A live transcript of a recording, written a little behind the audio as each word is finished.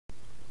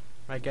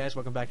Alright guys,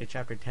 welcome back to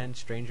chapter 10,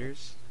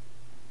 Strangers.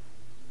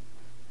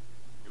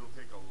 It'll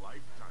take a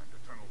lifetime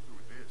to tunnel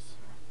through this.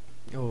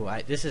 Oh,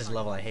 this is a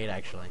level I hate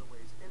actually.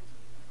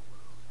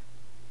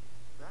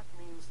 That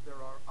means there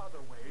are other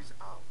ways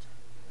out.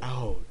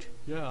 Out.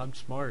 Yeah, I'm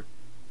smart.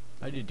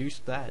 I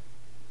deduced that.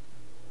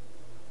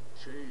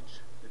 Shades,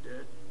 the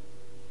dead.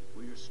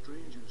 We are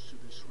strangers to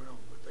this realm,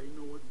 but they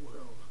know it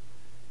well.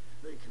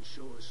 They can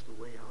show us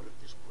the way out of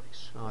this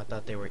place. Oh, I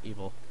thought they were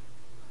evil.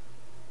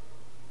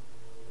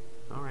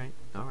 Alright,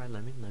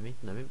 let me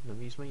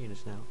use my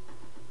units now.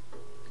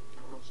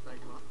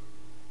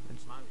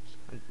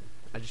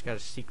 I just gotta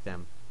seek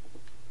them.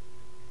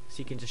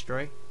 Seek and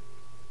destroy?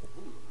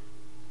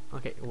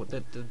 Okay, well,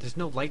 there's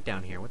no light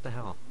down here, what the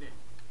hell?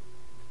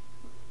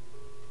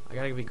 I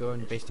gotta be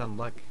going based on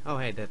luck. Oh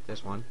hey,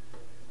 there's one.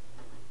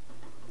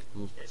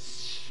 Oh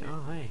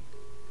hey.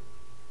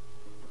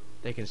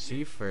 They can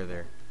see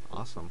further.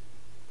 Awesome.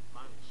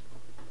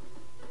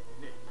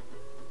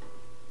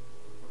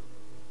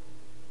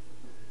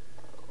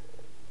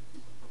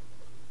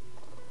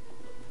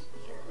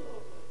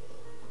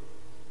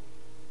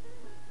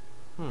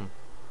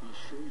 These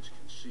shades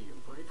can see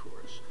and fight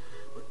for us,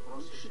 but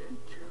we should be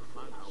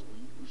careful how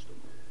we use them.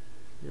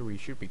 Yeah, we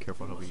should be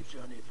careful how we use.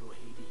 Journey through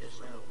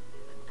Hades' realm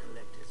and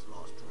collect its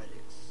lost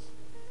relics.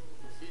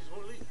 He's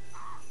holy.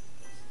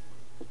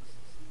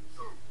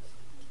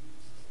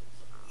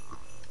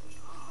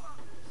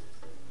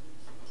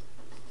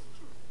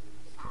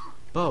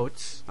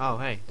 Boats? Oh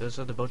hey, those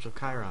are the boats of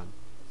Chiron.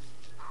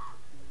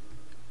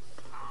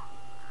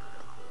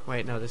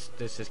 Wait, no, this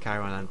is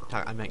Chiron.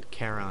 I meant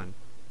Charon.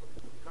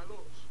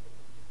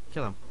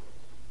 Kill him.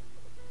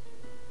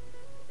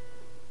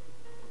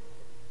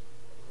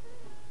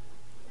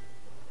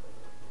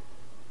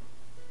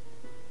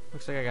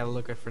 Looks like I gotta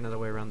look for another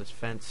way around this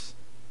fence.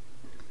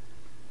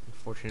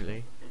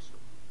 Unfortunately.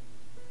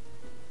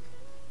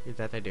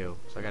 That I do,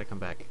 so I gotta come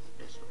back.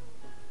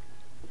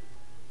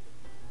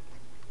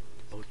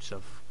 Boats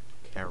of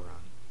Charon.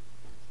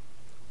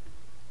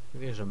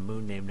 Maybe there's a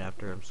moon named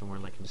after him somewhere,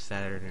 like in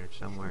Saturn or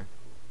somewhere.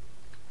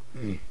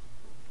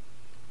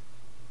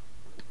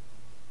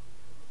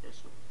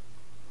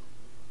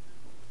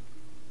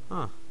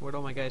 Huh, where'd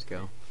all my guys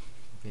go?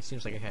 It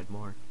seems like I had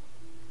more.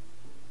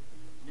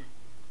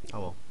 Oh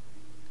well.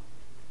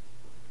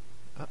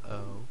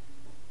 Uh-oh.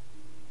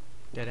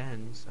 Dead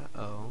ends.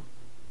 Uh-oh.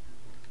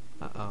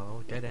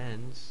 Uh-oh. Dead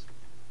ends.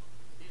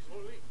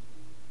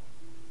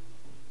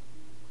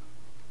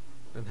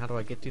 Then how do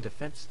I get through the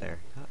fence there?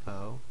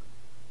 Uh-oh.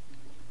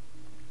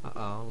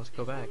 Uh-oh. Let's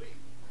go back.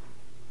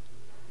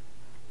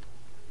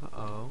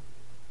 Uh-oh.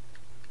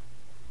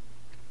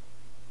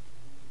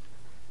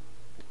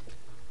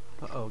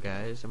 Uh-oh,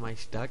 guys. Am I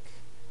stuck?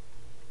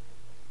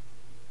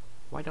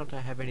 Why don't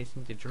I have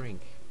anything to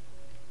drink?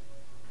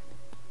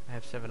 I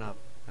have 7-Up.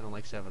 I don't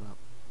like 7-Up.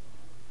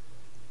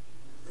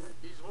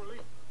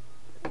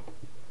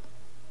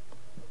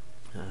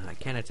 I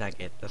can't attack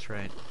it. That's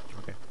right.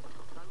 Okay.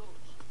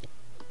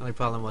 The only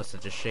problem was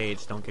that the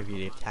shades don't give you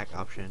the attack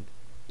option.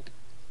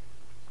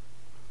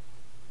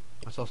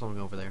 I saw someone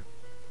over there.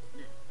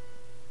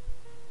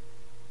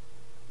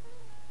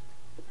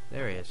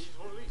 There he is.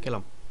 Kill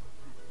him.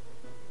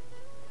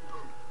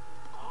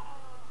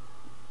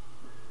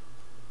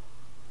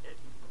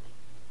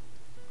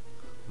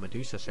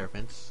 Medusa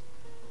serpents.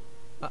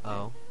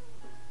 Uh-oh.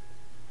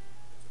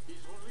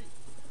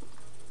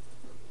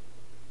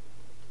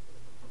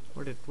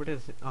 Where did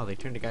oh, they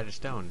turned the guy to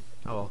stone.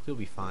 Oh well, he'll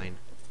be fine.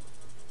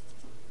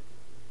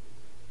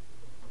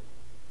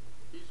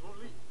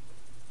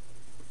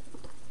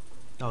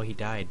 Oh, he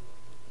died.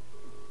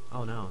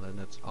 Oh no, then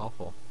that's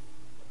awful.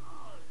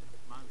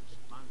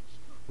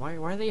 Why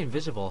are they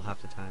invisible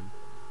half the time?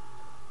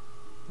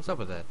 What's up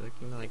with that? They're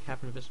like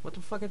half invisible. What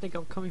the fuck are they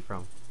coming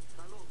from?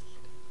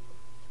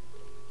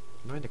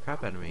 Annoying the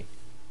crap out of me.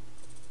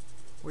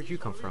 Where'd you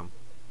come from?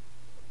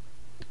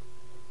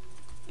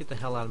 Get the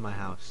hell out of my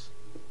house.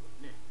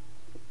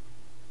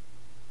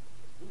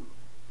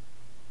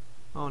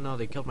 Oh no,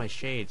 they killed my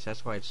shades.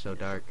 That's why it's so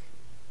dark.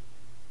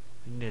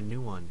 I need a new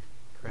one.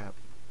 Crap.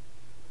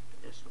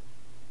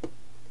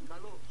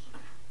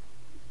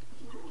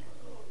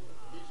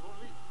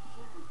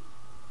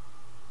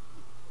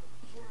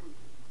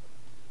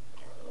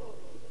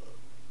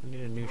 I need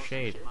a new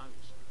shade.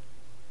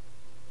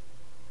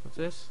 What's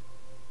this?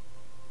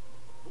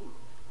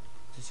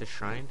 Is this a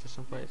shrine to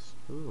someplace?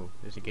 Ooh,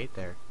 there's a gate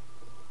there.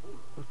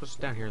 What's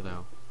down here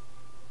though?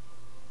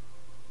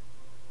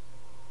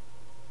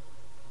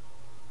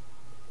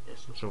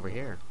 What's over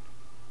here?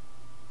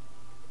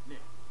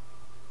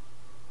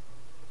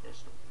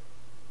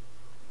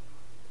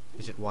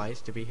 Is it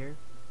wise to be here?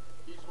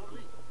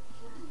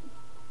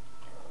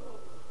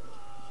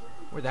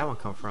 Where'd that one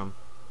come from?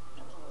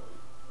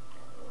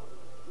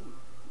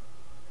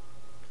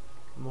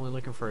 I'm only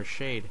looking for a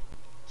shade.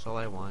 That's all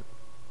I want.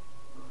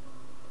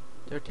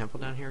 Is there a temple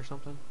down here or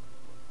something?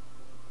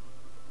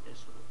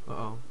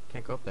 Uh-oh.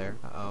 Can't go up there.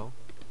 Uh-oh.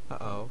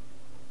 Uh-oh.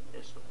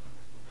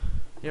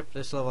 Yep,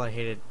 this level I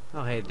hated.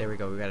 Oh, hey, there we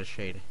go. We got a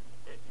shade.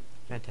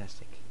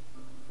 Fantastic.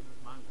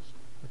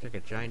 Looks like a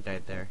giant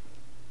died there.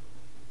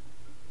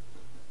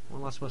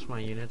 Well, lost most of my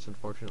units,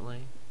 unfortunately.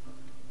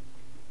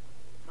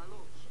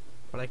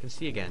 But I can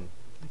see again.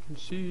 I can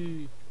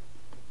see.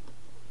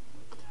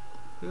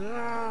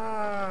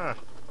 Ah!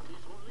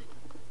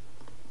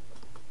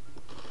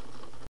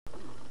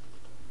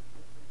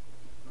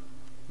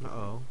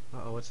 Uh-oh.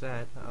 Uh-oh, what's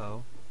that?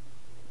 Uh-oh.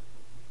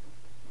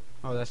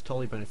 Oh, that's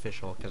totally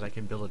beneficial, because I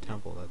can build a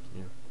temple that,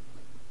 you know.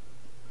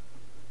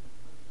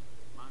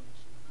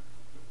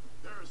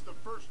 There is the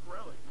first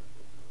relic.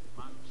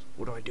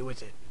 What do I do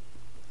with it?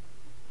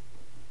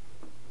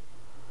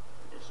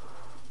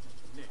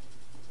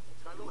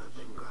 You have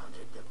been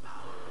granted the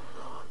power of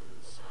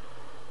bronze.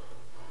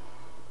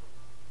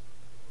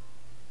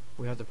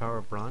 We have the power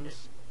of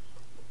bronze?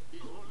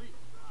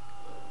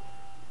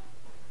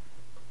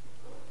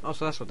 Oh,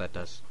 so that's what that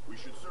does. We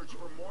should search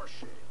for more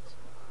shades.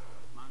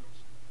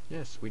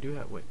 Yes, we do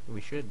have.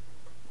 We should.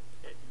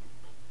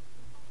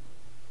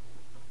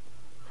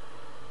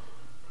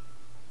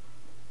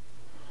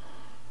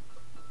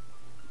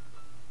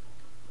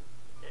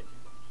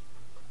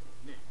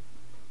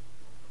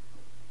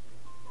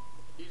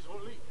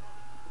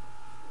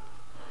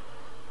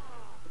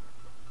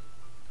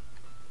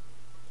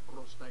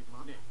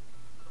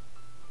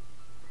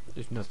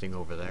 There's nothing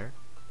over there.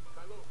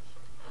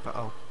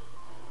 Uh-oh.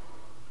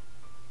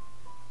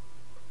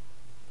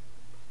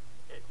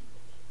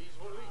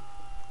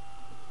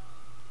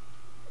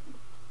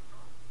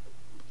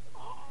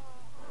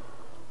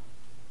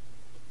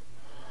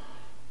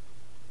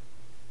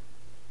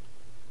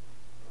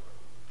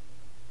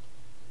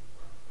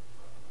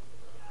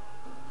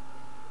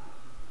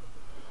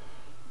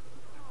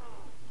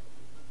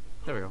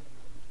 There we go.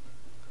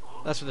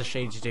 That's what the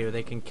shades do.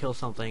 They can kill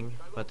something,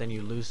 but then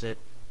you lose it.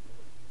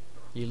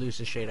 You lose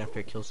the shade after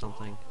it kills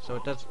something. So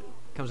it does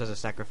comes as a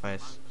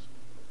sacrifice.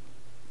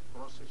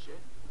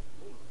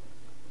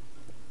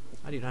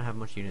 I do not have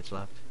much units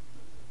left.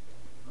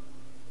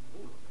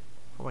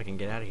 Hope I can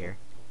get out of here.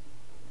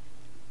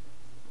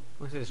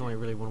 Looks like there's only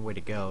really one way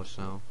to go,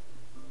 so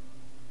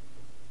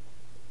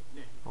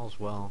all's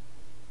well.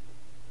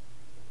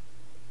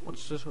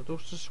 What's this?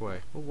 What's this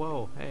way? Oh,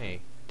 whoa! Hey,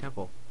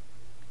 temple.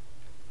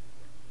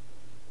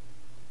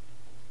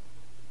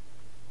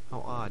 How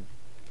odd.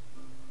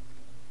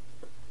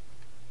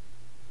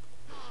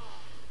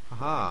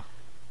 Haha.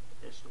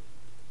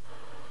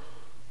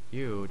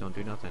 You don't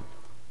do nothing.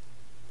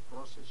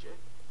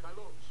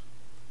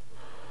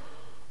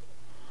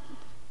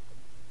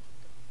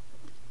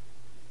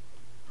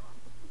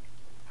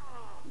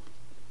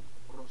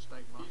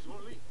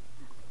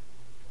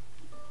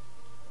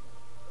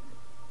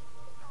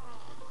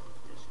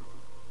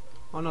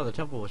 Oh no, the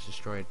temple was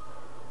destroyed.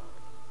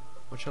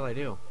 What shall I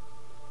do?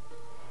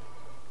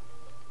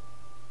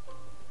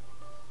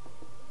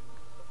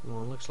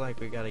 Well, it looks like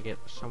we gotta get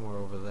somewhere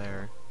over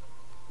there.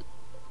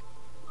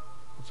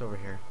 What's over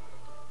here?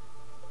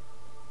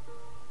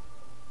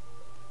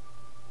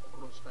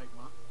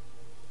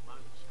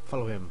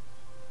 Follow him.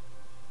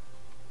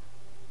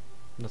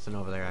 Nothing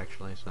over there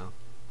actually, so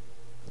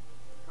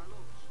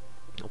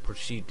I'll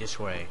proceed this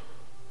way.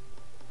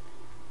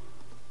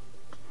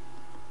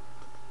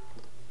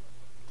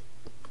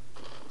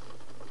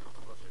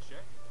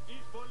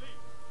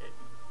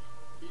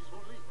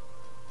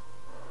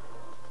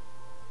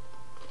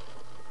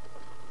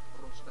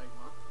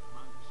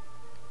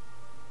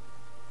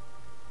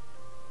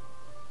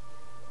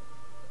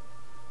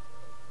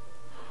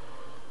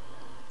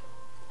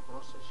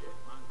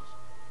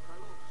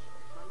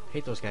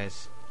 Hate those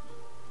guys.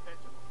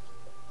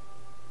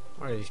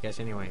 What are these guys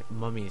anyway?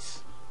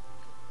 Mummies.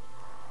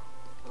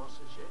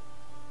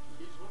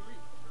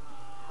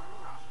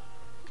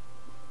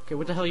 Okay,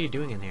 what the hell are you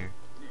doing in here?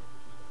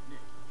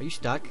 Are you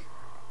stuck?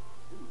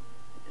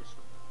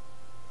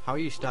 How are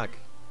you stuck?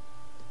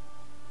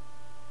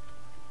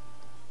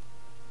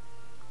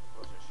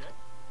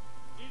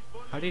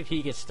 How did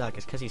he get stuck?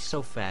 It's because he's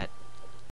so fat.